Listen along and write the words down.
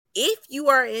if you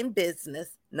are in business,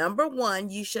 number one,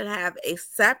 you should have a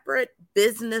separate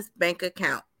business bank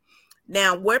account.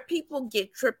 Now, where people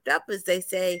get tripped up is they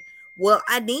say, well,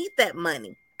 I need that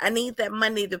money. I need that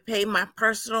money to pay my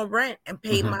personal rent and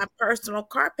pay my personal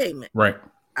car payment. Right.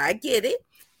 I get it.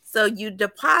 So you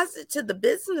deposit to the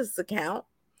business account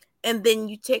and then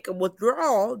you take a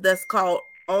withdrawal that's called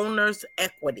owner's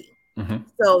equity.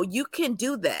 So you can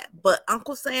do that. But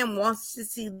Uncle Sam wants to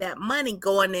see that money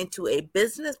going into a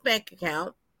business bank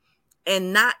account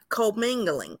and not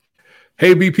commingling.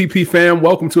 Hey, BPP fam,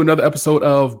 welcome to another episode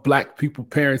of Black People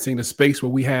Parenting, the space where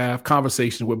we have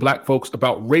conversations with Black folks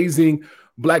about raising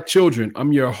Black children.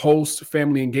 I'm your host,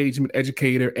 family engagement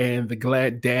educator, and the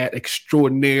glad dad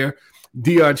extraordinaire,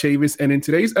 Dion Chavis. And in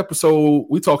today's episode,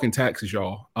 we're talking taxes,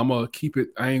 y'all. I'm going to keep it,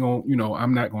 I'm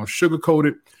not going to sugarcoat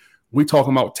it. We're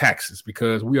talking about taxes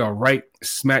because we are right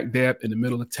smack dab in the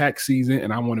middle of tax season.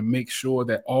 And I want to make sure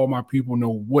that all my people know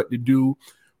what to do,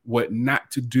 what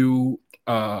not to do.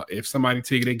 If somebody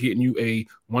tell you they're getting you a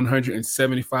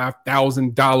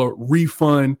 $175,000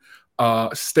 refund,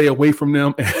 stay away from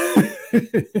them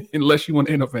unless you want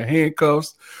to end up in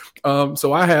handcuffs.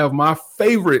 So I have my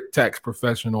favorite tax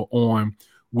professional on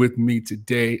with me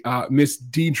today, Miss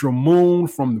Deidre Moon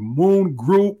from the Moon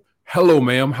Group. Hello,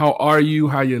 ma'am. How are you?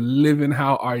 How you living?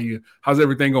 How are you? How's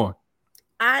everything going?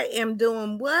 I am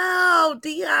doing well,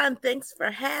 Dion. Thanks for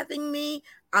having me.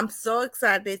 I'm so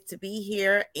excited to be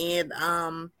here and,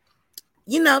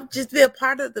 just be a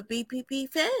part of the BPP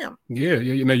fam. Yeah.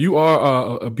 Now you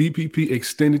are a BPP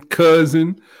extended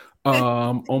cousin.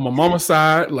 On my mama's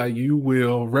side, like you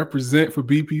will represent for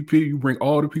BPP. You bring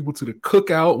all the people to the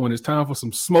cookout when it's time for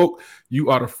some smoke. You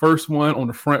are the first one on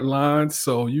the front lines.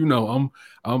 So,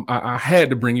 I had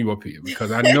to bring you up here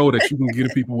because I know that you can give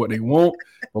people what they want,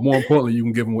 but more importantly, you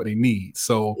can give them what they need.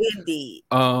 So indeed.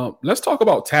 Let's talk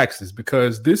about taxes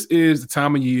because this is the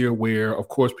time of year where, of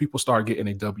course, people start getting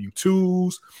their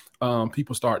W-2s.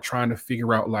 People start trying to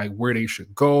figure out like where they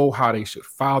should go, how they should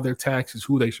file their taxes,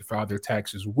 who they should file their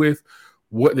taxes with,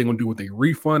 what they're going to do with their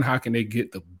refund, how can they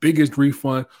get the biggest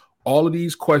refund. All of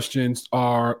these questions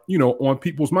are, on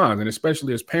people's minds. And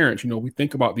especially as parents, we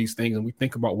think about these things and we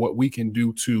think about what we can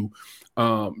do to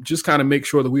just kind of make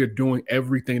sure that we are doing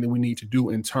everything that we need to do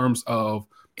in terms of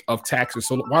taxes.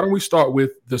 So why don't we start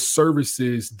with the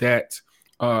services that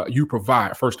you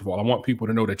provide. First of all, I want people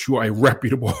to know that you are a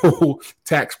reputable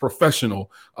tax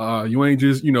professional. You ain't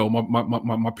just,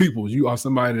 my people. You are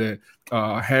somebody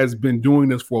that has been doing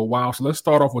this for a while. So let's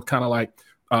start off with kind of like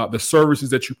the services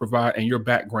that you provide and your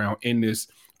background in this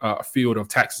field of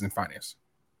taxes and finance.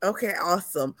 Okay,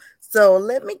 awesome. So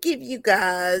let me give you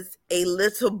guys a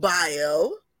little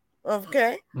bio.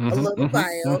 Okay, a little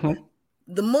bio.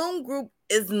 The Moon Group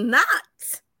is not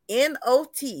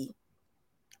NOT.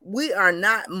 We are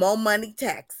not more money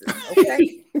taxes,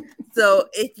 okay? So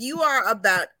if you are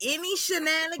about any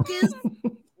shenanigans,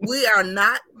 we are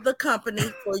not the company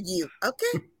for you,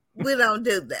 okay? We don't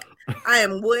do that. I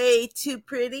am way too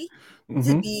pretty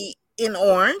to be in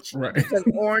orange, right? Because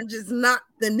orange is not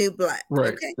the new black,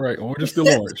 right? Okay? Right, orange is still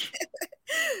orange.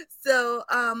 So,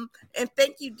 and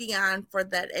thank you, Dion, for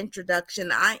that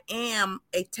introduction. I am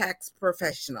a tax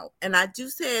professional, and I do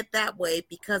say it that way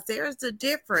because there's a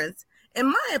difference, in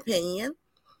my opinion,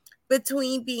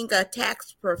 between being a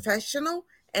tax professional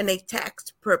and a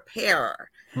tax preparer.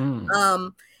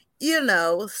 So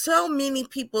many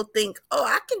people think, oh,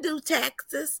 I can do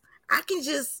taxes. I can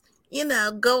just,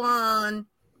 go on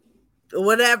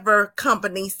whatever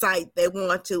company site they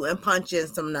want to and punch in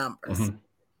some numbers.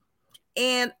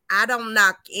 And I don't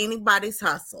knock anybody's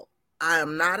hustle. I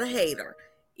am not a hater.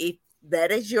 If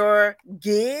that is your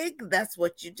gig, that's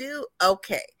what you do,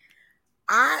 okay.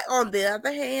 I, on the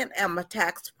other hand, am a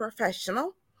tax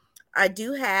professional. I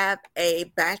do have a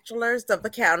bachelor's of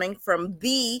accounting from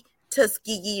the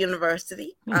Tuskegee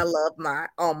University. I love my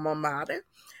alma mater.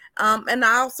 And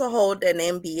I also hold an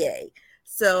MBA.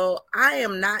 So I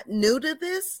am not new to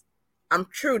this. I'm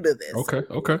true to this. Okay.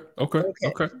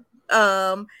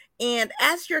 And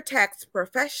as your tax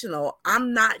professional,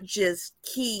 I'm not just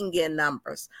keying in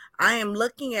numbers. I am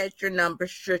looking at your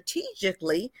numbers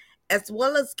strategically, as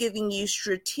well as giving you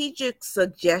strategic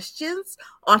suggestions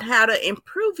on how to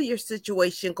improve your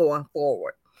situation going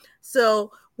forward.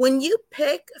 So when you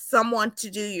pick someone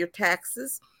to do your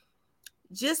taxes,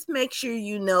 just make sure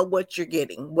you know what you're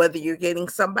getting, whether you're getting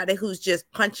somebody who's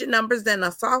just punching numbers in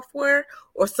a software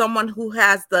or someone who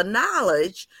has the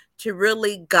knowledge to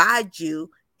really guide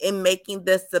you in making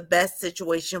this the best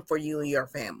situation for you and your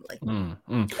family. And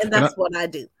that's what I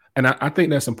do. And I think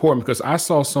that's important because I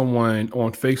saw someone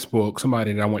on Facebook,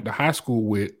 somebody that I went to high school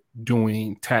with,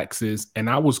 doing taxes, and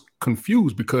I was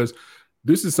confused because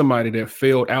this is somebody that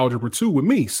failed algebra 2 with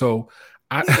me. So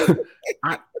I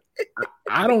I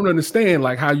I don't understand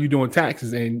like how you doing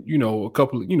taxes, and a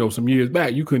couple of, some years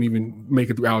back you couldn't even make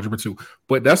it through algebra 2.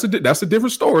 But that's a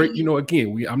different story.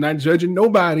 Again, I'm not judging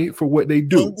nobody for what they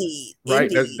do. Indeed,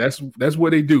 right? Indeed. That's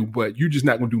what they do. But you're just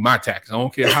not gonna do my taxes. I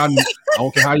don't care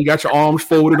how you got your arms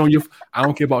folded on your. I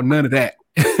don't care about none of that.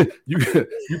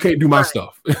 you can't do my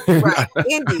stuff. Right.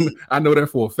 Indeed. I know that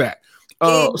for a fact.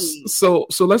 So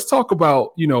let's talk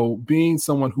about being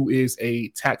someone who is a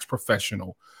tax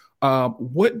professional.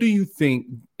 What do you think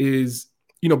is,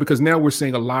 because now we're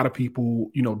seeing a lot of people,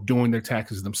 doing their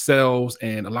taxes themselves,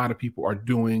 and a lot of people are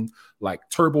doing like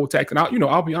TurboTax. And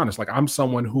I'll be honest, like I'm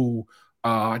someone who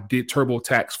did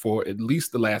TurboTax for at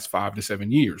least the last 5 to 7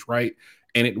 years, right?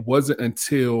 And it wasn't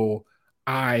until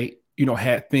I,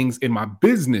 had things in my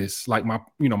business, like my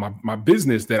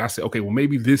business, that I said, okay, well,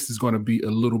 maybe this is going to be a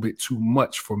little bit too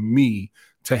much for me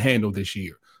to handle this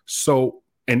year. So,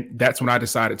 and that's when I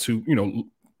decided to,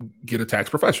 get a tax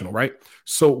professional, right?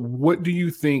 So why do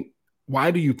you think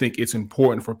it's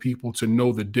important for people to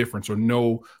know the difference, or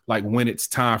know like when it's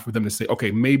time for them to say,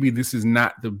 okay, maybe this is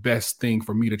not the best thing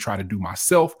for me to try to do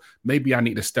myself. Maybe I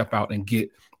need to step out and get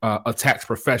a tax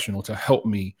professional to help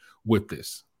me with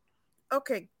this.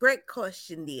 Okay, great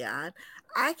question, Dion.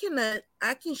 I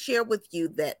can share with you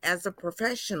that as a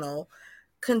professional,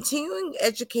 continuing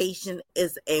education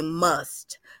is a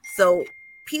must. So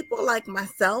people like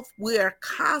myself, we are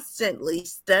constantly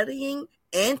studying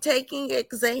and taking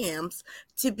exams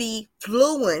to be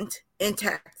fluent in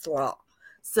tax law.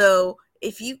 So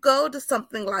if you go to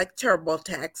something like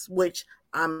TurboTax, which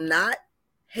I'm not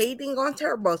hating on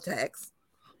TurboTax,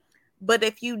 but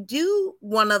if you do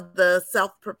one of the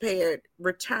self-prepared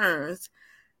returns,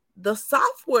 the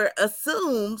software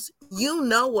assumes you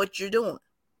know what you're doing.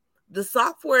 The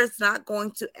software is not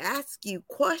going to ask you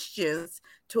questions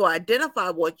to identify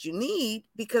what you need,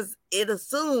 because it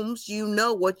assumes you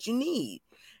know what you need.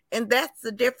 And that's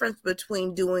the difference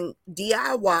between doing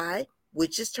DIY,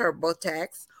 which is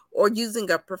TurboTax, or using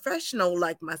a professional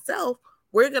like myself.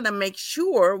 We're going to make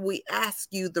sure we ask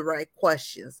you the right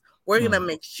questions. We're going to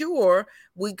make sure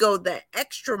we go that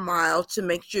extra mile to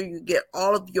make sure you get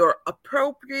all of your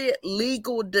appropriate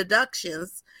legal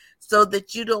deductions, so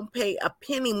that you don't pay a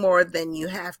penny more than you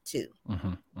have to.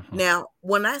 Now,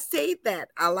 when I say that,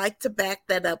 I like to back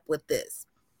that up with this.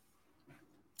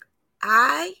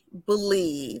 I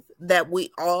believe that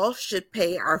we all should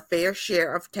pay our fair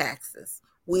share of taxes.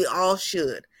 We all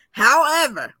should.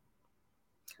 However,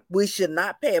 we should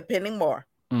not pay a penny more.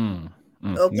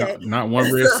 Okay? Not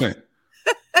one real cent.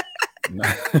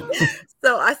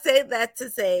 So I say that to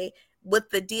say, with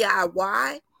the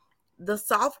DIY, the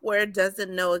software doesn't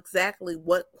know exactly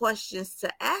what questions to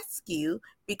ask you,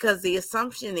 because the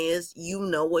assumption is you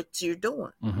know what you're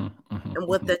doing. And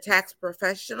with the tax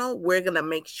professional, we're going to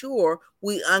make sure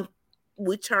we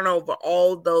turn over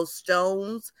all those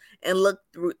stones and look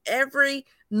through every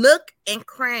nook and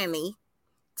cranny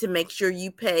to make sure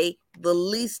you pay the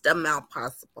least amount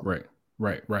possible.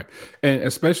 Right. And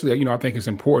especially, I think it's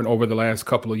important. Over the last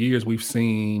couple of years, we've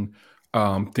seen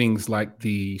things like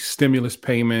the stimulus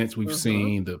payments. We've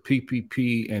seen the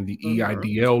PPP and the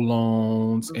EIDL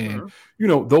loans. And,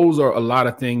 those are a lot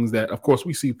of things that, of course,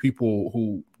 we see people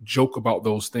who joke about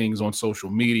those things on social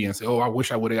media and say, oh, I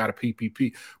wish I would have got a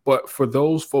PPP. But for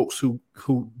those folks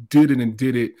who did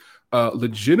it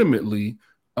legitimately,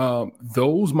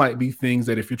 those might be things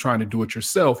that if you're trying to do it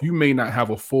yourself, you may not have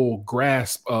a full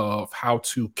grasp of how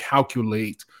to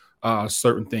calculate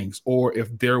certain things. Or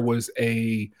if there was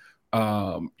I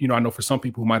know for some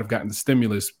people who might have gotten the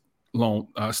stimulus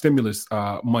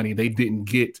money, they didn't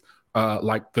get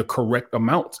like the correct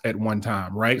amounts at one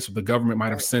time, right? So the government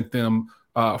might have sent them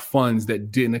funds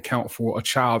that didn't account for a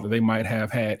child that they might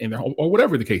have had in their home, or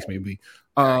whatever the case may be.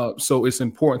 So it's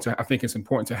important I think it's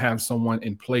important to have someone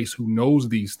in place who knows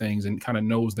these things and kind of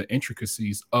knows the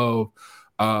intricacies of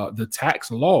the tax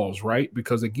laws, right?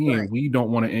 Because again, we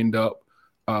don't want to end up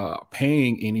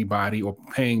paying anybody or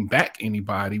paying back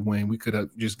anybody when we could have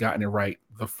just gotten it right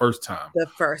the first time.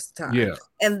 Yeah.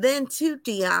 And then too,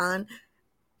 Dion,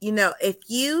 if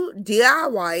you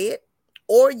DIY it,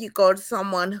 or you go to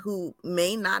someone who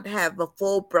may not have a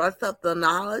full breadth of the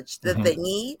knowledge that they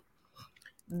need,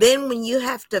 then when you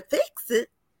have to fix it,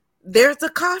 there's a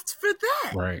cost for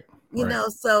that. Right.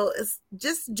 So it's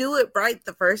just do it right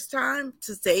the first time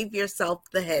to save yourself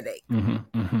the headache.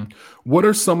 What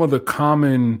are some of the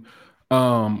common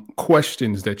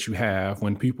questions that you have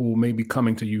when people may be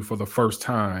coming to you for the first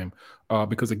time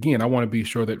because again, I want to be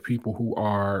sure that people who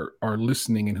are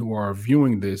listening and who are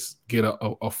viewing this get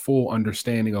a full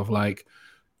understanding of, like,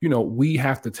 we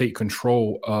have to take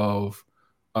control of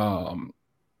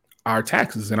our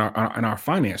taxes and our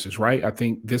finances, right? I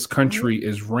think this country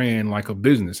is ran like a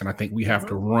business, and I think we have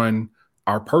to run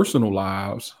our personal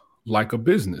lives like a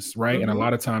business, right? And a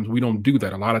lot of times we don't do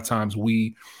that. A lot of times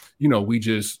we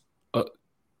just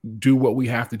do what we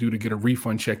have to do to get a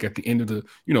refund check at the end of the,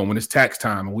 when it's tax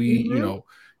time, and we,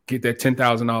 get that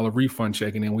 $10,000 refund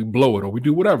check, and then we blow it, or we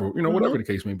do whatever, whatever the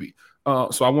case may be.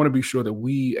 So I want to be sure that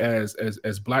we, as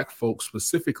Black folks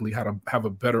specifically, have a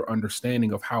better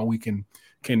understanding of how we can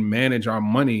manage our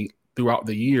money throughout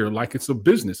the year like it's a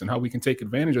business, and how we can take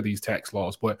advantage of these tax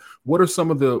laws. But what are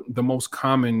some of the most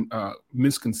common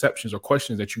misconceptions or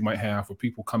questions that you might have for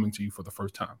people coming to you for the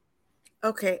first time?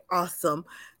 Okay, awesome.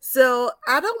 So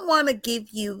I don't want to give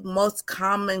you most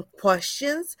common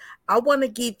questions. I want to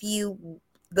give you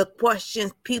the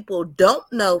questions people don't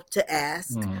know to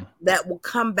ask that will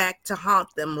come back to haunt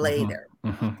them later.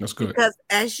 That's good. Because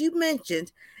as you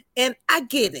mentioned, and I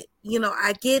get it,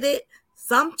 I get it.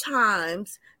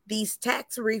 Sometimes these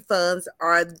tax refunds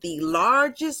are the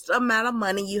largest amount of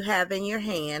money you have in your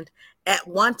hand at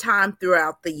one time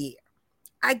throughout the year.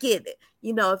 I get it.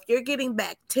 If you're getting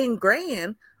back 10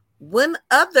 grand, when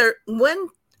other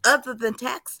than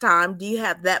tax time do you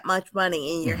have that much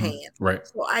money in your hand? Right.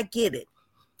 So I get it.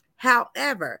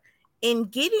 However, in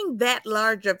getting that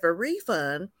large of a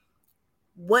refund,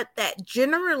 what that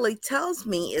generally tells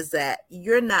me is that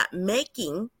you're not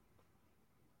making,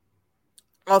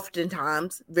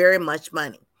 oftentimes, very much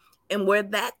money. And where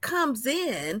that comes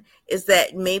in is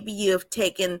that maybe you've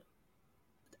taken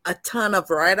a ton of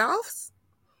write-offs,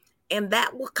 and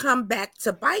that will come back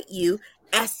to bite you,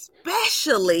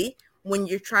 especially when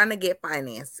you're trying to get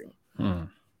financing.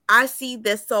 I see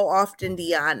this so often,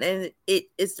 Dion, and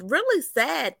it's really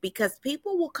sad because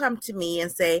people will come to me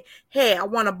and say, hey, I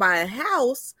want to buy a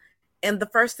house. And the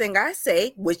first thing I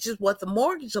say, which is what the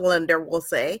mortgage lender will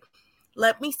say,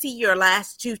 let me see your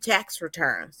last 2 tax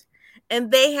returns.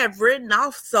 And they have written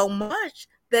off so much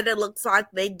that it looks like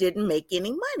they didn't make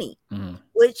any money,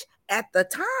 which at the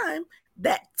time,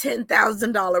 that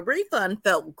 $10,000 refund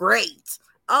felt great.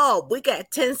 Oh, we got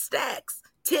 10 stacks,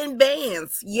 10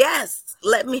 bands. Yes,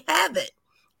 let me have it.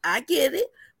 I get it.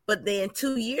 But then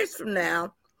 2 years from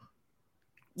now,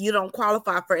 you don't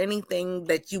qualify for anything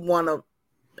that you want to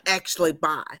actually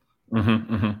buy.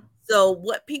 So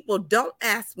what people don't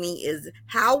ask me is,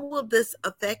 how will this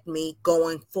affect me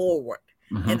going forward?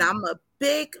 And I'm a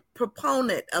big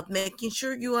proponent of making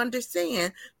sure you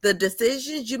understand the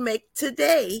decisions you make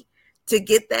today to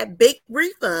get that big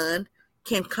refund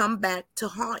can come back to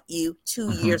haunt you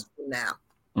 2 years from now.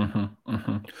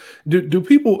 Do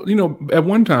people, at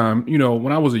one time,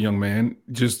 when I was a young man,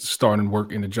 just starting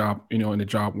work in the job, in the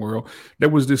job world, there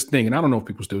was this thing, and I don't know if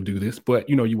people still do this, but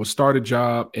you would start a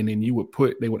job, and then they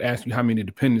would ask you how many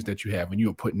dependents that you have, and you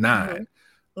would put 9.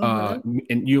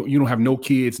 And you don't have no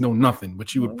kids, no nothing,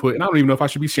 but you would put, and I don't even know if I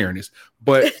should be sharing this,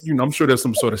 but I'm sure there's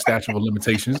some sort of statute of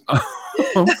limitations.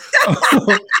 I'm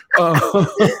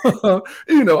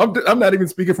not even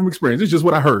speaking from experience. It's just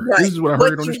what I heard. Right. This is what I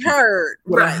heard on the street.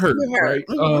 What I heard, right?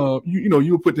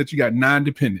 You would put that you got 9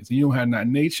 dependents, and you don't have not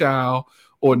a child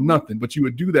or nothing, but you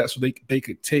would do that so they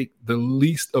could take the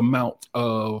least amount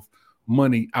of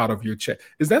money out of your check.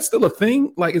 Is that still a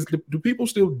thing? Like, do people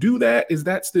still do that? Is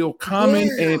that still common?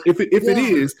 Yeah. And if it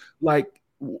is, like,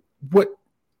 what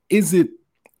is it?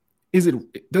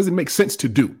 Does it make sense to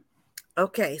do?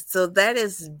 Okay, so that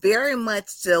is very much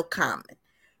still common.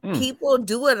 People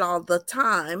do it all the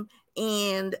time,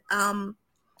 and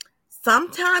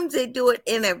sometimes they do it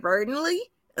inadvertently,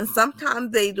 and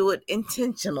sometimes they do it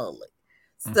intentionally.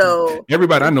 So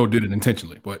everybody I know did it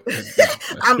intentionally, but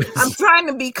I'm trying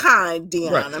to be kind,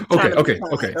 Dion. Right. Okay.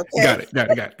 Got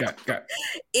it.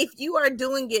 If you are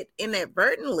doing it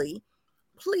inadvertently,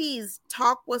 please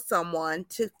talk with someone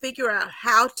to figure out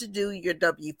how to do your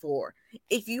W-4.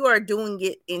 If you are doing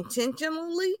it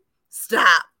intentionally,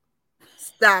 stop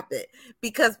it.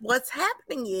 Because what's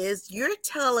happening is you're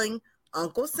telling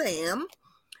Uncle Sam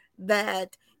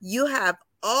that you have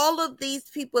all of these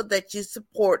people that you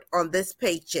support on this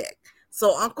paycheck.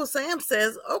 So Uncle Sam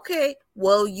says, okay,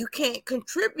 well, you can't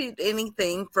contribute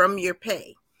anything from your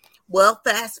pay. Well,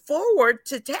 fast forward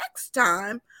to tax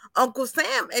time, Uncle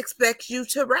Sam expects you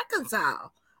to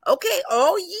reconcile. Okay,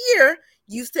 all year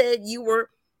you said you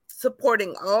were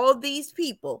supporting all these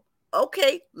people.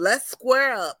 Okay, let's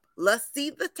square up. Let's see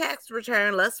the tax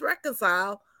return. Let's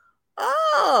reconcile.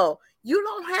 Oh, you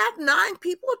don't have 9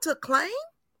 people to claim?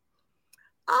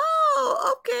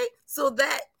 Oh, okay. So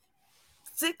that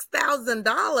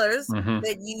 $6,000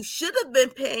 that you should have been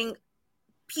paying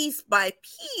piece by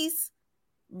piece.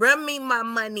 Run me my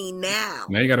money now.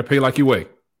 Now you got to pay like you weigh.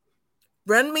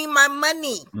 Run me my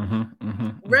money.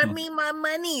 Run me my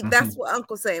money. That's what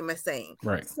Uncle Sam is saying.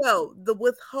 Right. So the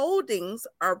withholdings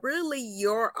are really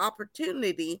your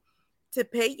opportunity to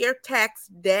pay your tax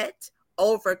debt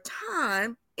over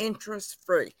time, interest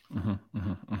free.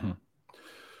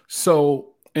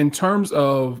 So in terms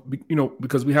of,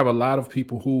 because we have a lot of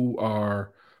people who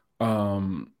are,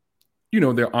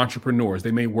 they're entrepreneurs.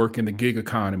 They may work in the gig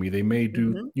economy. They may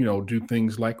do, do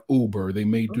things like Uber. They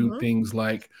may do things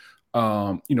like,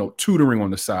 tutoring on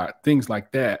the side, things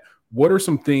like that. What are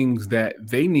some things that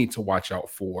they need to watch out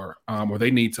for, or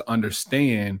they need to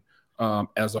understand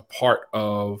as a part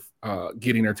of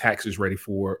getting their taxes ready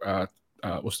for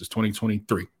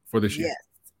 2023 for this year? Yes.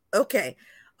 Okay.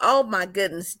 Oh my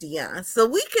goodness, Dion. So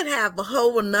we could have a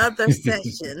whole another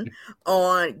session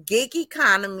on gig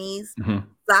economies,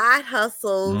 side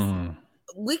hustles.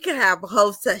 We could have a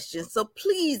whole session. So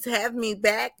please have me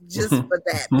back just for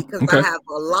that, because I have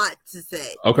a lot to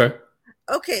say. Okay.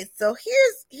 So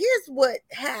here's what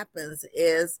happens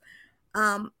is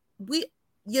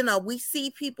we see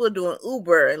people doing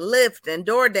Uber and Lyft and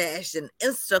DoorDash and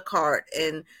Instacart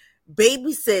and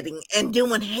babysitting and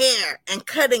doing hair and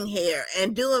cutting hair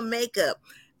and doing makeup.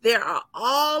 There are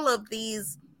all of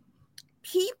these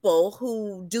people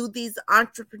who do these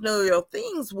entrepreneurial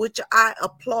things, which I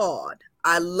applaud.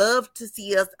 I love to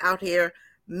see us out here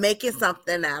making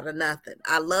something out of nothing.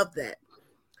 I love that.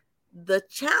 The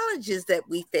challenges that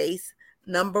we face,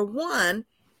 number one,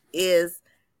 is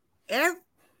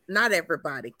not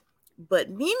everybody,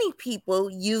 but many people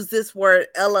use this word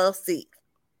LLC.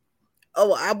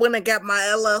 Oh, I went and got my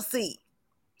LLC.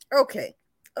 Okay.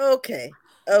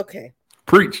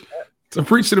 Preach. So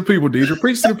preach to the people, Deidre.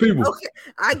 Preach to the people. Okay,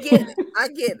 I get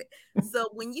it. So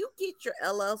when you get your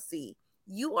LLC,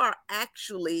 you are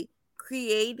actually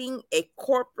creating a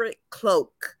corporate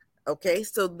cloak. Okay,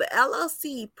 so the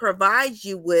LLC provides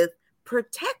you with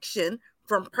protection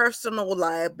from personal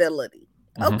liability.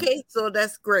 Okay, so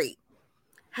that's great.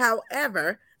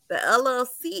 However, the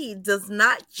LLC does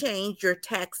not change your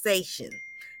taxation.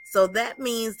 So that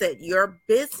means that your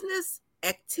business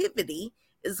activity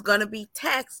is going to be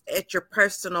taxed at your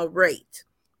personal rate.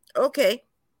 Okay.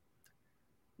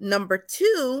 Number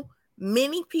two,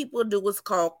 many people do what's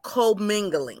called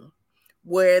commingling,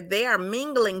 where they are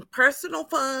mingling personal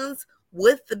funds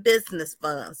with the business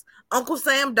funds. Uncle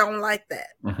Sam don't like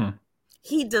that.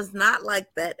 He does not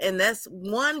like that. And that's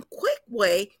one quick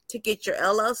way to get your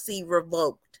LLC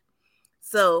revoked.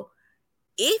 So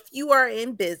if you are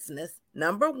in business,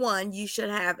 number one, you should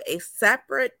have a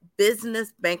separate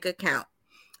business bank account.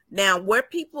 Now, where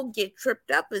people get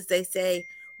tripped up is they say,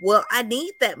 well, I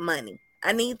need that money.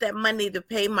 I need that money to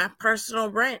pay my personal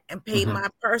rent and pay my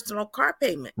personal car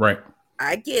payment. Right.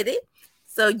 I get it.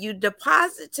 So you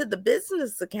deposit to the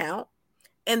business account,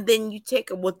 and then you take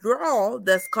a withdrawal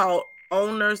that's called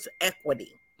owner's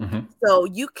equity. So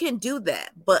you can do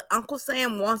that. But Uncle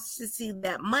Sam wants to see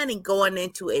that money going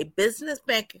into a business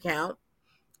bank account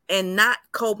and not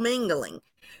commingling.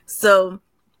 So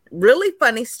really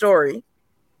funny story.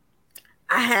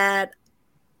 I had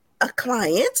a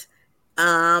client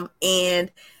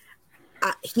and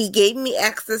he gave me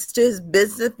access to his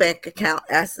business bank account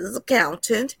as his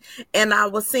accountant. And I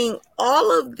was seeing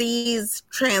all of these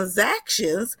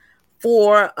transactions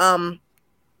for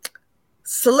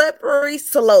slippery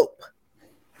slope.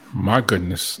 My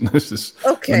goodness. This is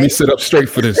okay. Let me sit up straight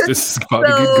for this. This is about to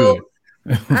get good.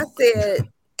 I said,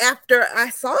 after I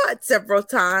saw it several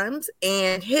times,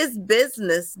 and his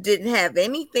business didn't have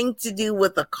anything to do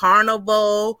with a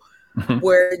carnival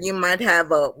where you might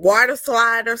have a water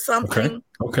slide or something.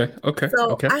 Okay.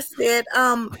 So I said,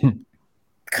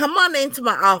 come on into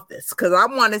my office, because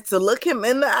I wanted to look him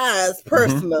in the eyes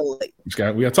personally. We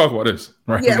got to talk about this.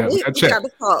 Right? Yeah, we got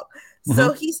to talk.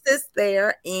 So he sits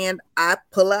there and I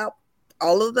pull out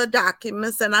all of the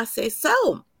documents and I say,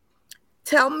 so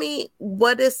tell me,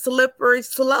 what is slippery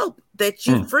slope that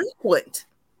you frequent?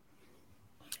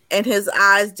 And his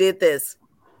eyes did this.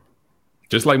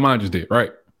 Just like mine just did,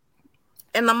 right?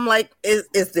 And I'm like,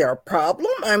 is there a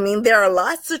problem? I mean, there are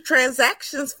lots of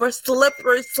transactions for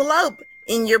slippery slope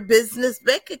in your business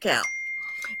bank account.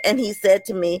 And he said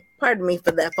to me, pardon me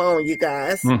for that phone, you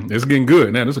guys. It's getting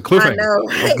good. Now, this is a cliffhanger. I know,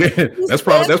 right? Okay.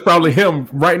 That's probably him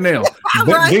right now.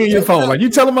 Right? Getting your phone. Like, you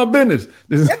telling my business.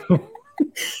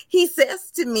 He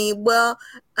says to me, well,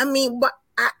 I mean,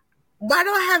 why do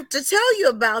I have to tell you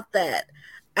about that?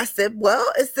 I said, well,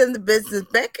 it's in the business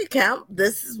bank account.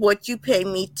 This is what you pay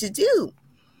me to do.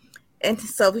 And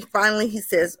so he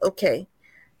says, okay,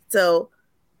 so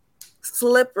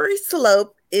Slippery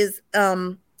Slope is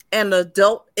an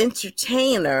adult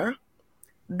entertainer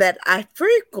that I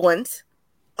frequent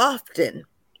often.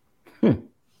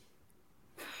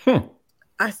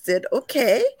 I said,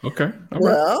 okay. Okay.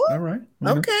 All right.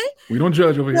 Okay. We don't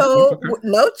judge over here. Okay.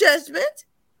 No judgment.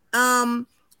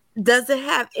 Does it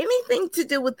have anything to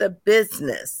do with the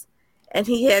business? And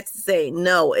he had to say,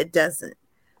 no, it doesn't.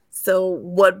 So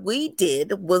what we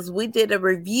did was we did a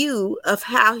review of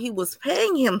how he was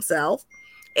paying himself,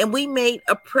 and we made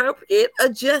appropriate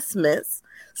adjustments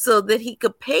so that he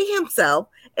could pay himself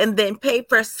and then pay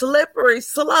for Slippery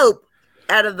Slope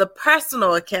out of the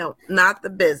personal account, not the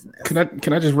business.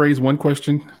 Can I just raise one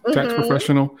question, tax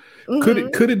professional?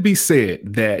 Could it be said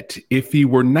that if he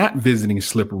were not visiting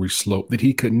Slippery Slope, that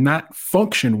he could not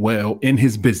function well in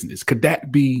his business? Could that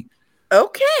be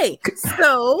okay?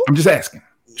 So I'm just asking.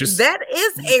 That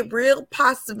is a real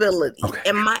possibility. Okay.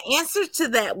 And my answer to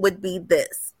that would be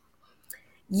this.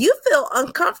 You feel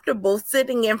uncomfortable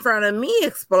sitting in front of me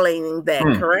explaining that,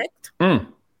 correct?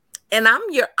 And I'm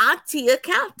your auntie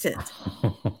accountant.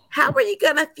 How are you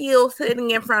going to feel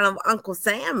sitting in front of Uncle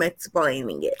Sam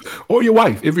explaining it? Or your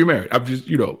wife, if you're married. I'm just,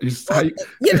 it's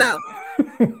how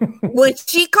when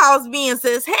she calls me and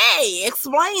says, hey,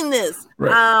 explain this.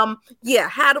 Right.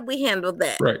 How do we handle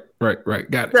that? Right.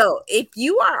 Got it. So if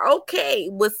you are okay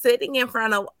with sitting in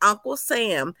front of Uncle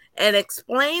Sam and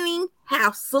explaining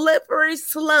how Slippery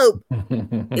Slope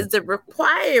is a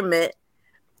requirement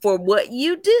for what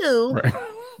you do,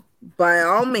 by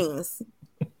all means.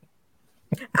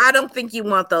 I don't think you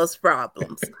want those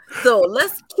problems. So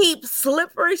let's keep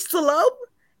Slippery Slope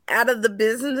out of the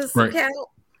business account,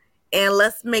 and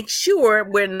let's make sure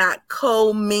we're not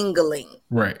co-mingling.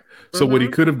 Right. So what he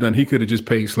could have done, he could have just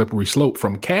paid Slippery Slope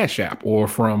from Cash App or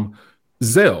from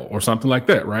Zelle or something like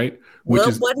that, right?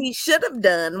 What he should have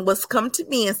done was come to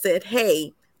me and said,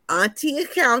 hey, Auntie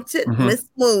Accountant, Miss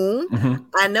Moon,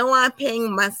 I know I'm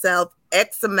paying myself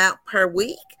X amount per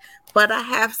week, but I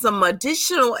have some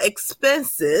additional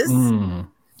expenses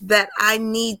that I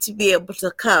need to be able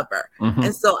to cover.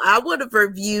 And so I would have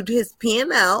reviewed his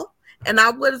P&L, and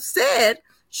I would have said,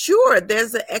 sure,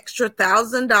 there's an extra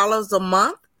 $1,000 a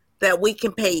month that we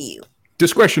can pay you.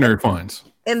 Discretionary funds.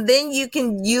 And then you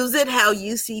can use it how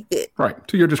you see fit. Right.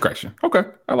 To your discretion. Okay.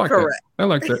 I like that. I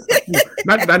like that.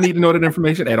 Not that I need to know that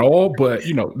information at all, but,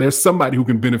 there's somebody who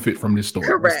can benefit from this story.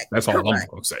 Correct. That's all I'm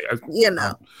going to say.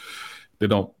 They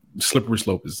don't. Slippery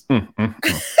Slope is,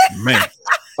 man.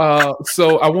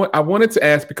 So I wanted to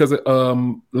ask because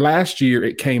last year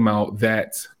it came out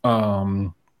that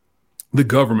the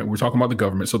government, we're talking about the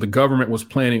government. So the government was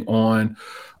planning on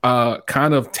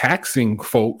kind of taxing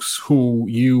folks who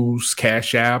use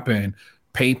Cash App and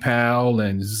PayPal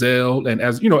and Zelle. And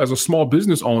as a small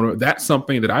business owner, that's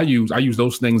something that I use. I use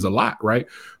those things a lot, right?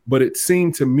 But it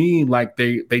seemed to me like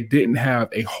they didn't have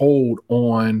a hold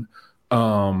on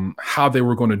how they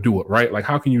were going to do it, right? Like,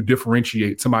 how can you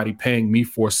differentiate somebody paying me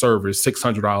for a service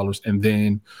 $600 and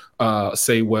then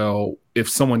say, well, if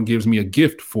someone gives me a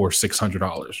gift for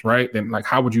 $600, right? Then like,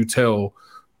 how would you tell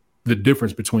the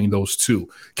difference between those two?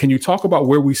 Can you talk about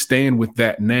where we stand with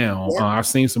that now? Yeah. I've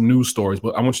seen some news stories,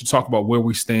 but I want you to talk about where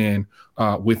we stand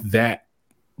with that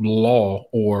law,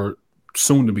 or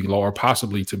soon to be law, or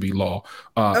possibly to be law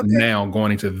now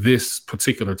going into this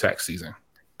particular tax season.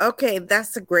 Okay,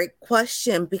 that's a great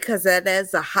question because that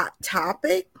is a hot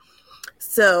topic.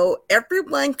 So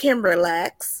everyone can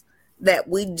relax that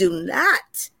we do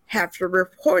not have to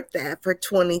report that for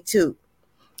 22.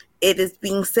 It is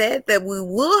being said that we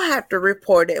will have to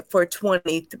report it for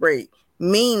 23,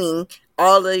 meaning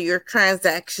all of your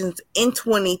transactions in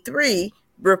 23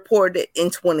 reported in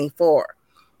 24.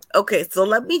 Okay, so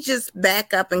let me just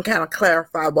back up and kind of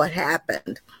clarify what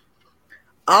happened.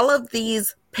 All of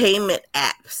these payment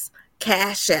apps,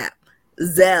 Cash App,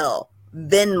 Zelle,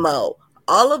 Venmo,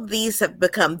 all of these have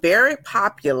become very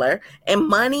popular, and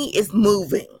money is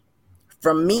moving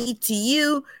from me to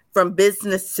you, from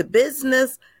business to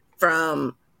business,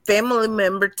 from family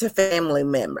member to family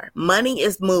member. Money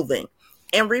is moving.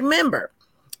 And remember,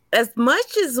 as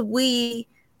much as we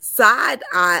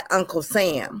side-eye Uncle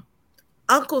Sam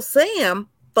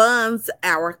funds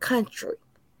our country,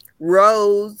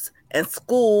 roads and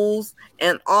schools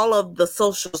and all of the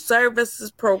social services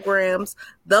programs.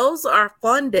 Those are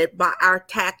funded by our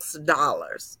tax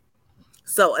dollars.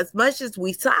 So as much as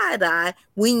we side-eye,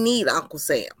 we need Uncle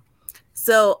Sam.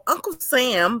 So Uncle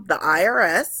Sam, the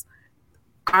IRS,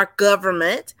 our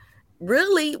government,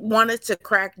 really wanted to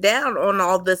crack down on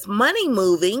all this money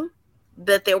moving,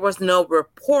 that there was no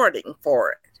reporting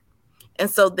for it. And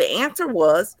so the answer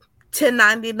was,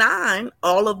 1099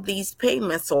 all of these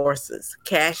payment sources,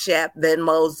 Cash App,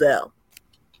 Venmo, Zelle.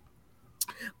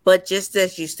 But just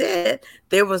as you said,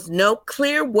 there was no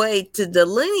clear way to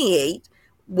delineate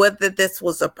whether this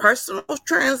was a personal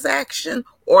transaction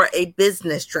or a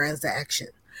business transaction.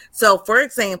 So, for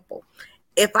example,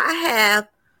 if I have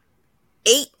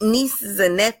 8 nieces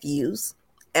and nephews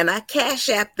and I Cash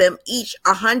App them each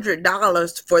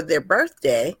 $100 for their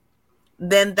birthday,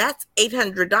 then that's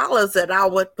 $800 that I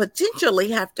would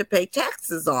potentially have to pay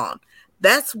taxes on.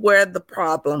 That's where the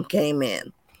problem came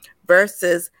in.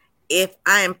 Versus if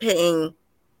I am paying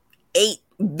 8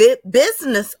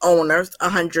 business owners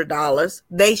 $100,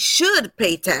 they should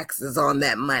pay taxes on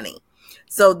that money.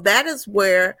 So that is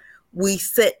where we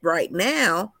sit right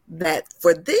now, that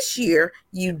for this year,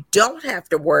 you don't have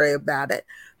to worry about it.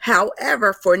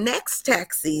 However, for next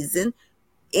tax season,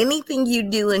 anything you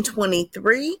do in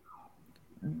 23,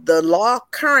 the law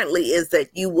currently is that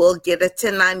you will get a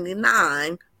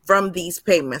 1099 from these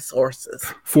payment sources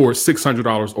for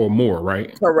 $600 or more,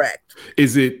 right? Correct.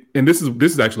 Is it? And this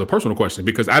is actually a personal question,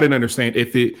 because I didn't understand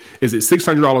if it is it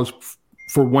 $600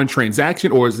 for one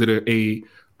transaction, or is it a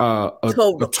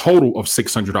total of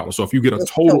 $600? So if you get a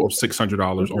total of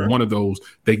 $600 on one of those,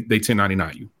 they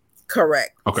 1099 you.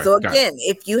 Correct. Okay. So again,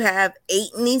 if you have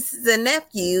 8 nieces and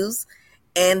nephews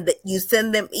and you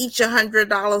send them each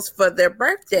 $100 for their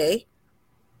birthday,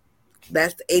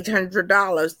 that's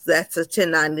 $800. That's a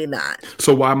 1099.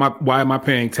 So why am I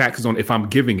paying taxes on if I'm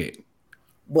giving it?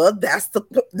 Well,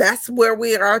 that's where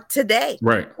we are today.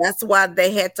 Right. That's why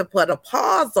they had to put a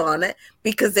pause on it,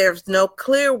 because there's no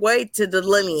clear way to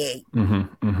delineate.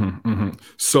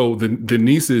 So the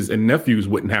nieces and nephews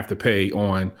wouldn't have to pay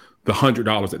on the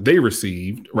 $100 that they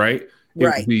received, right? It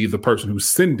would be the person who's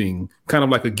sending, kind of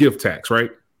like a gift tax,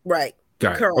 right? Right.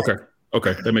 Got it. Correct.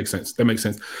 Okay. That makes sense.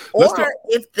 Or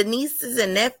if the nieces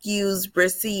and nephews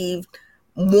received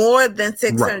more than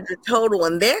 600 total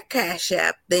in their Cash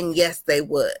App, then yes, they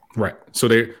would. Right. So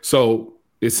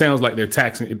it sounds like they're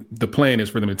taxing. The plan is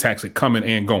for them to tax it coming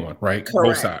and going, right? Correct.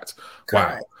 Both sides.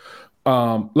 Correct.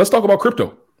 Wow. Let's talk about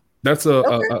crypto. That's a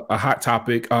hot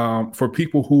topic for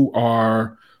people who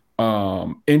are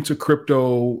into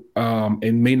crypto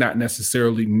and may not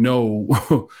necessarily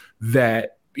know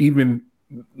that even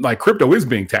like crypto is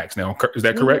being taxed now. Is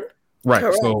that correct? Right.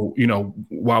 Correct. So,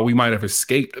 while we might have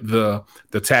escaped the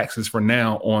taxes for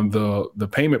now on the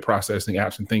payment processing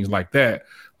apps and things like that,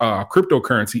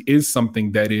 cryptocurrency is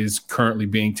something that is currently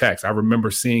being taxed. I remember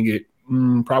seeing it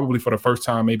probably for the first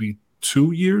time, maybe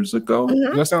 2 years ago.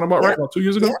 Does that sound about right? About 2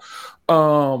 years ago?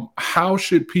 Yeah. How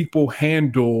should people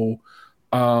handle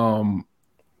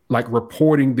like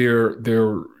reporting their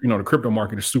the crypto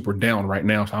market is super down right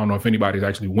now. So I don't know if anybody's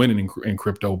actually winning in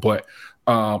crypto, but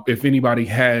if anybody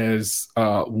has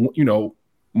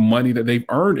money that they've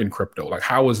earned in crypto, like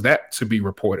how is that to be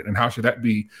reported, and how should that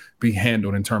be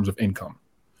handled in terms of income?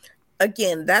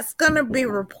 Again, that's going to be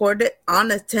reported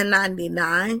on a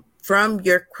 1099 from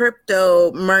your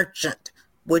crypto merchant,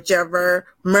 whichever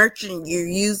merchant you're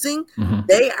using.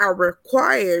 They are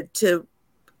required to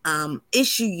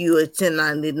issue you a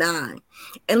 1099.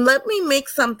 And let me make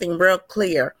something real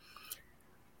clear.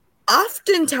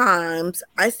 Oftentimes,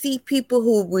 I see people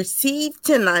who receive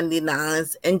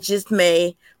 1099s and just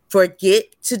may forget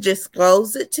to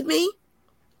disclose it to me.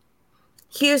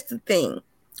 Here's the thing.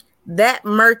 That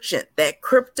merchant, that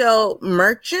crypto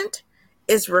merchant,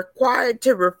 is required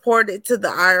to report it to the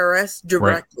IRS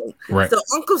directly. Right. So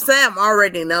Uncle Sam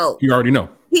already knows. You already know.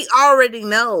 He already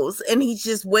knows, and he's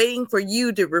just waiting for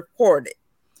you to report it.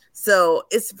 So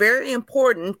it's very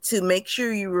important to make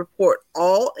sure you report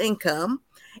all income.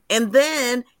 And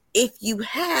then if you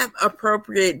have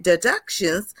appropriate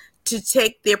deductions, to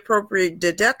take the appropriate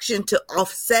deduction to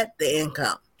offset the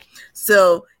income.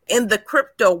 So in the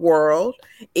crypto world,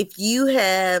 if you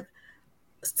have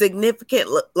significant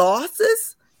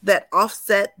losses that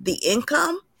offset the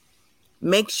income,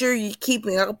 make sure you're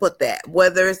keeping up with that,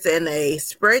 whether it's in a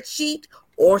spreadsheet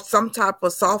or some type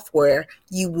of software.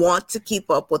 You want to keep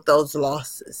up with those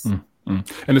losses.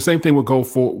 And the same thing would go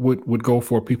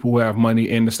for people who have money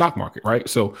in the stock market, right?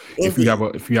 So if you have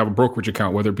a brokerage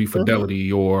account, whether it be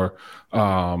Fidelity or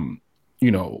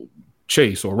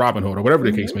Chase or Robinhood or whatever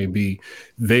the case may be,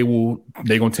 they're going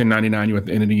to 1099 you at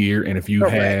the end of the year. And if you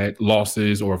had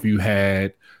losses or if you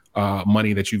had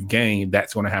money that you've gained,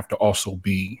 that's going to have to also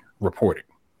be reported.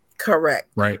 Correct.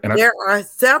 Right. And there are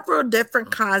several different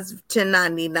kinds of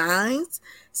 1099s.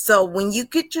 So when you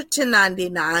get your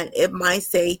 1099, it might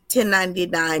say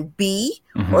 1099B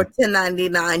or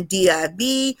 1099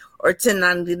 DIV or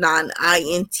 1099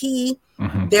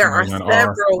 INT. There are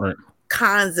several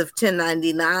kinds of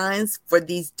 1099s for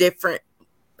these different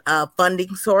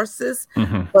funding sources.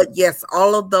 Mm-hmm. But yes,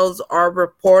 all of those are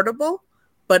reportable.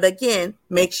 But again,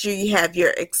 make sure you have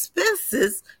your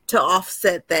expenses to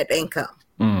offset that income.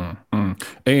 Mm-hmm.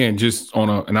 And just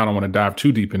and I don't want to dive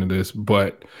too deep into this,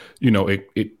 but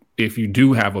if you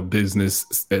do have a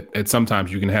business, at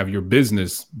sometimes you can have your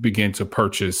business begin to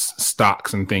purchase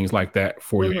stocks and things like that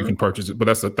for you. You can purchase it, but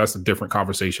that's a different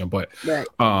conversation. But right.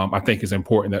 I think it's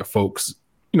important that folks,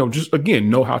 just again,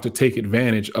 know how to take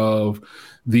advantage of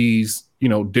these,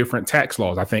 different tax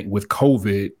laws. I think with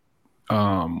COVID,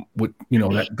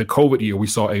 that the COVID year, we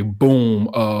saw a boom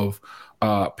of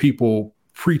people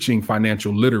preaching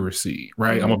financial literacy,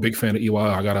 right? Mm-hmm. I'm a big fan of EY.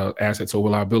 I got an assets over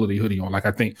liability hoodie on. Like,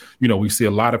 I think, we see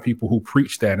a lot of people who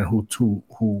preach that and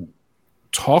who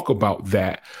talk about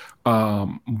that.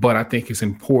 But I think it's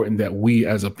important that we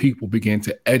as a people begin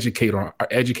to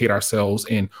educate ourselves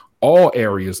in all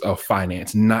areas of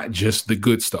finance, not just the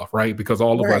good stuff, right? Because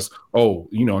all of us, in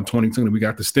 2020, we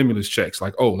got the stimulus checks,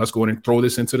 like, let's go in and throw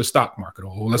this into the stock market.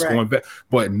 Let's go invest.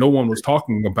 But no one was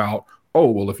talking about,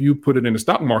 if you put it in the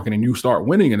stock market and you start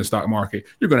winning in the stock market,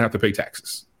 you're going to have to pay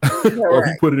taxes. Or if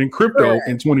you put it in crypto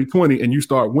in 2020 and you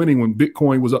start winning when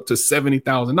Bitcoin was up to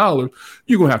 $70,000,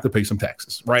 you're going to have to pay some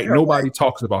taxes, right? Nobody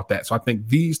talks about that. So I think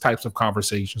these types of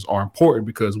conversations are important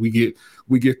because we get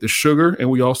the sugar and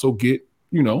we also get,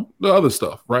 the other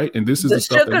stuff, right? And this is the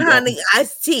stuff sugar, honey,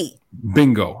 iced tea.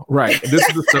 Bingo, right? This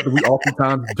is the stuff that we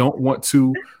oftentimes don't want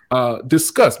to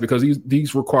discuss because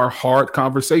these require hard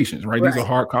conversations, right? These are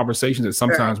hard conversations that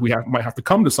sometimes we might have to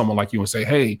come to someone like you and say,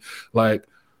 hey, like,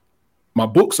 my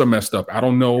books are messed up. I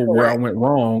don't know where I went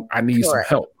wrong. I need some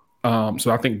help.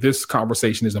 So I think this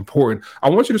conversation is important. I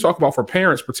want you to talk about for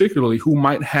parents, particularly who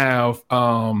might have,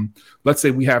 let's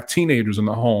say we have teenagers in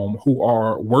the home who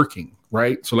are working,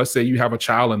 right? So let's say you have a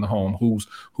child in the home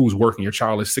who's working. Your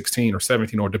child is 16 or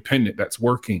 17 or dependent that's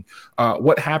working.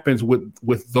 What happens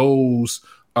with those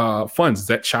funds? Does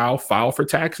that child file for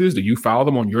taxes? Do you file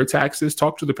them on your taxes?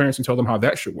 Talk to the parents and tell them how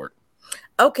that should work.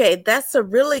 Okay, that's a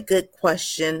really good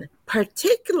question,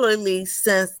 particularly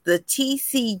since the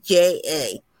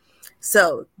TCJA.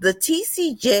 So the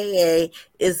TCJA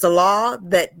is the law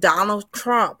that Donald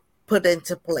Trump put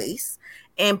into place.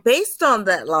 And based on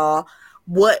that law,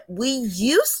 what we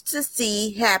used to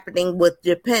see happening with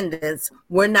dependents,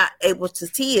 we're not able to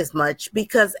see as much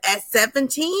because at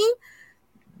 17,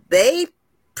 they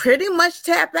pretty much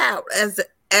tap out as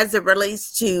it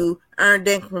relates to earned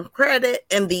income credit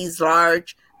and these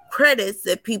large credits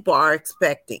that people are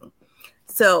expecting.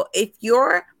 So if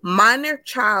your minor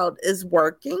child is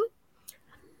working,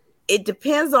 it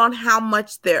depends on how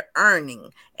much they're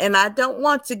earning. And I don't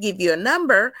want to give you a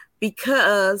number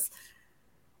because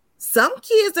some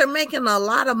kids are making a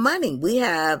lot of money. We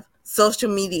have social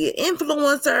media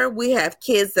influencer. We have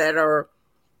kids that are,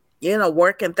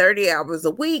 working 30 hours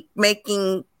a week,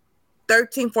 making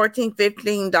 $13,000,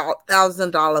 $14,000,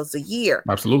 $15,000 a year.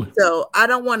 Absolutely. So I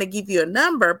don't want to give you a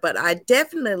number, but I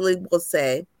definitely will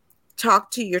say,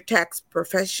 talk to your tax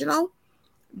professional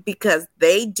because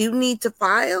they do need to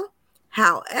file.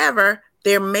 However,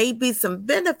 there may be some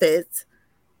benefits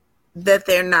that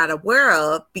they're not aware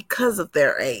of because of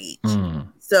their age.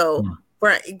 So,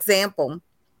 for example,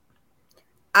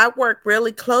 I work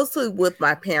really closely with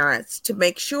my parents to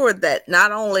make sure that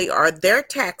not only are their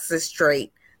taxes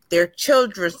straight, their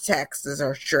children's taxes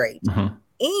are straight.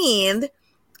 And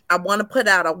I want to put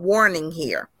out a warning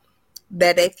here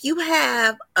that if you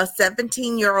have a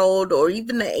 17-year-old or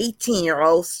even an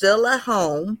 18-year-old still at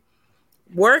home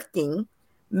working,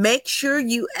 make sure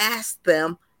you ask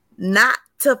them not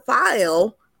to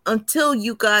file until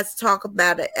you guys talk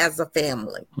about it as a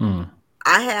family.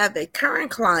 I have a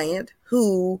current client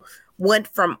who went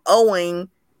from owing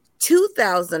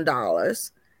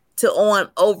 $2,000 to owing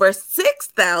over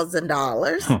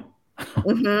 $6,000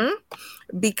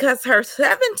 because her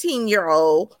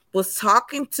 17-year-old was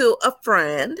talking to a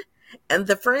friend and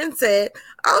the friend said,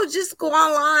 just go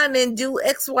online and do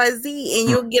XYZ and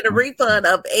you'll get a refund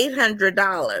of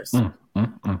 $800.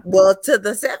 Well, to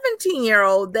the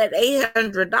 17-year-old, that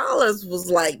 $800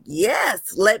 was like,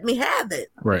 yes, let me have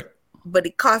it. Right. But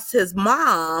it cost his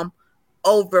mom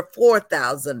over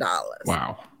 $4,000.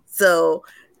 Wow. So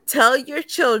tell your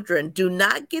children, do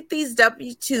not get these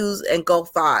W-2s and go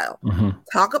file.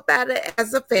 Talk about it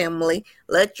as a family.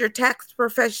 Let your tax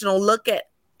professional look at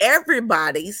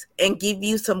everybody's and give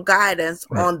you some guidance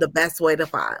on the best way to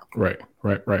file. Right.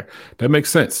 That makes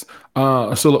sense.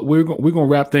 So look, we're going to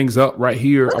wrap things up right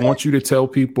here. Okay. I want you to tell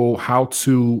people how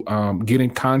to get in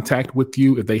contact with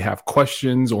you if they have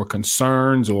questions or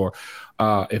concerns, or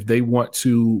if they want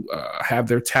to have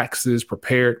their taxes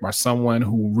prepared by someone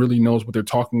who really knows what they're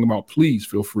talking about. Please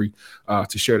feel free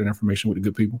to share that information with the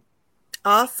good people.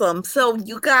 Awesome. So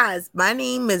you guys, my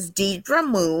name is Deidre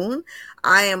Moon.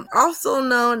 I am also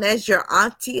known as your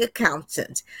auntie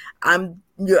accountant. I'm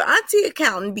your auntie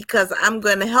accountant because I'm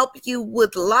going to help you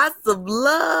with lots of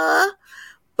love,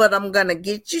 but I'm going to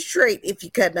get you straight if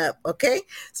you cut up. Okay.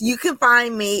 So you can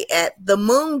find me at the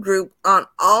Moon Group on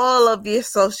all of your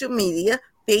social media,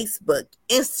 Facebook,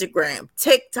 Instagram,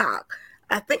 TikTok.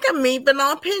 I think I'm even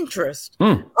on Pinterest.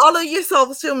 All of your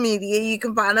social media, you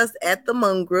can find us at the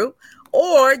Moon Group.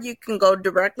 Or you can go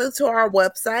directly to our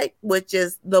website, which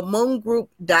is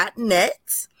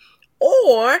themoongroup.net.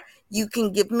 Or you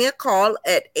can give me a call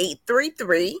at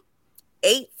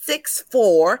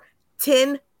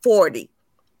 833-864-1040.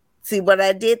 See what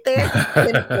I did there?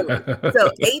 So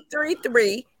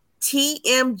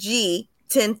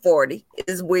 833-TMG-1040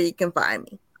 is where you can find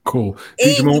me. Cool.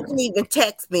 And you can even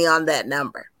text me on that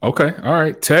number. Okay. All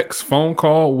right. Text, phone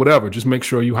call, whatever. Just make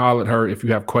sure you holler at her if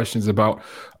you have questions about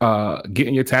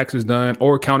getting your taxes done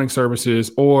or accounting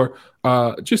services, or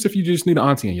just if you just need an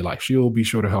auntie in your life. She'll be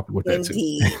sure to help you with that too.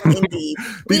 Indeed.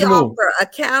 We offer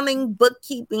accounting,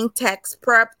 bookkeeping, tax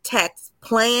prep, tax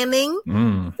planning.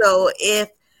 So if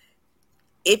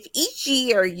each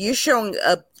year you're showing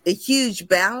a huge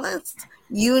balance,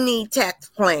 you need tax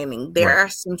planning. There are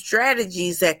some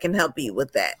strategies that can help you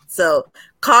with that. So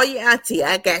call your auntie.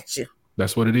 I got you.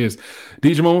 That's what it is.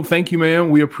 Deidre Moon, thank you, man.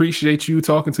 We appreciate you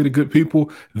talking to the good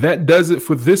people. That does it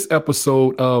for this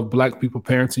episode of Black People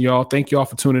Parenting, y'all. Thank y'all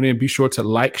for tuning in. Be sure to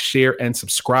like, share, and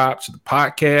subscribe to the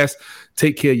podcast.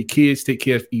 Take care of your kids. Take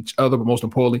care of each other. But most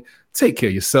importantly, take care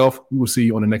of yourself. We will see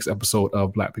you on the next episode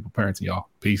of Black People Parenting, y'all.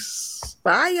 Peace.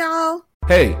 Bye, y'all.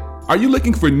 Hey, are you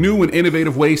looking for new and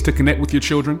innovative ways to connect with your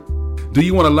children? Do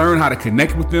you want to learn how to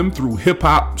connect with them through hip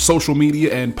hop, social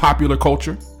media, and popular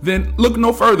culture? Then look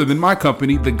no further than my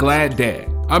company, The Glad Dad.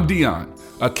 I'm Dion,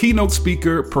 a keynote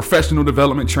speaker, professional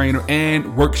development trainer,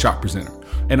 and workshop presenter.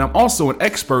 And I'm also an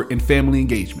expert in family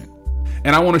engagement.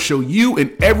 And I want to show you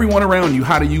and everyone around you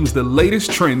how to use the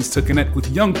latest trends to connect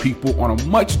with young people on a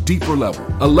much deeper level,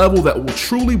 a level that will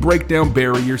truly break down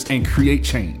barriers and create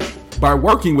change. By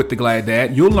working with The Glad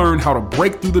Dad, you'll learn how to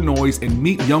break through the noise and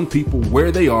meet young people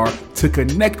where they are to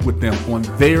connect with them on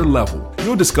their level.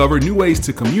 You'll discover new ways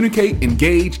to communicate,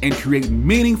 engage, and create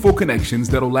meaningful connections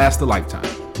that'll last a lifetime.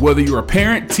 Whether you're a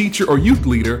parent, teacher, or youth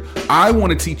leader, I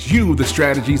want to teach you the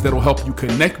strategies that'll help you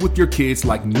connect with your kids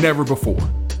like never before.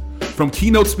 From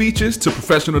keynote speeches to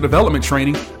professional development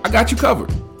training, I got you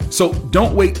covered. So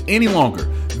don't wait any longer.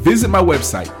 Visit my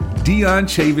website,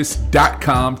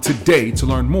 DionChavis.com today to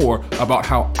learn more about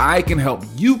how I can help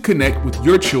you connect with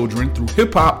your children through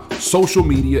hip hop, social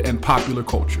media, and popular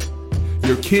culture.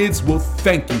 Your kids will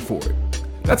thank you for it.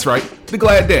 That's right, The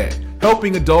Glad Dad,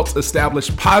 helping adults establish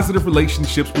positive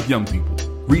relationships with young people.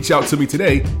 Reach out to me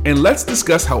today and let's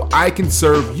discuss how I can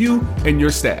serve you and your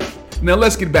staff. Now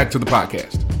let's get back to the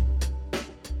podcast.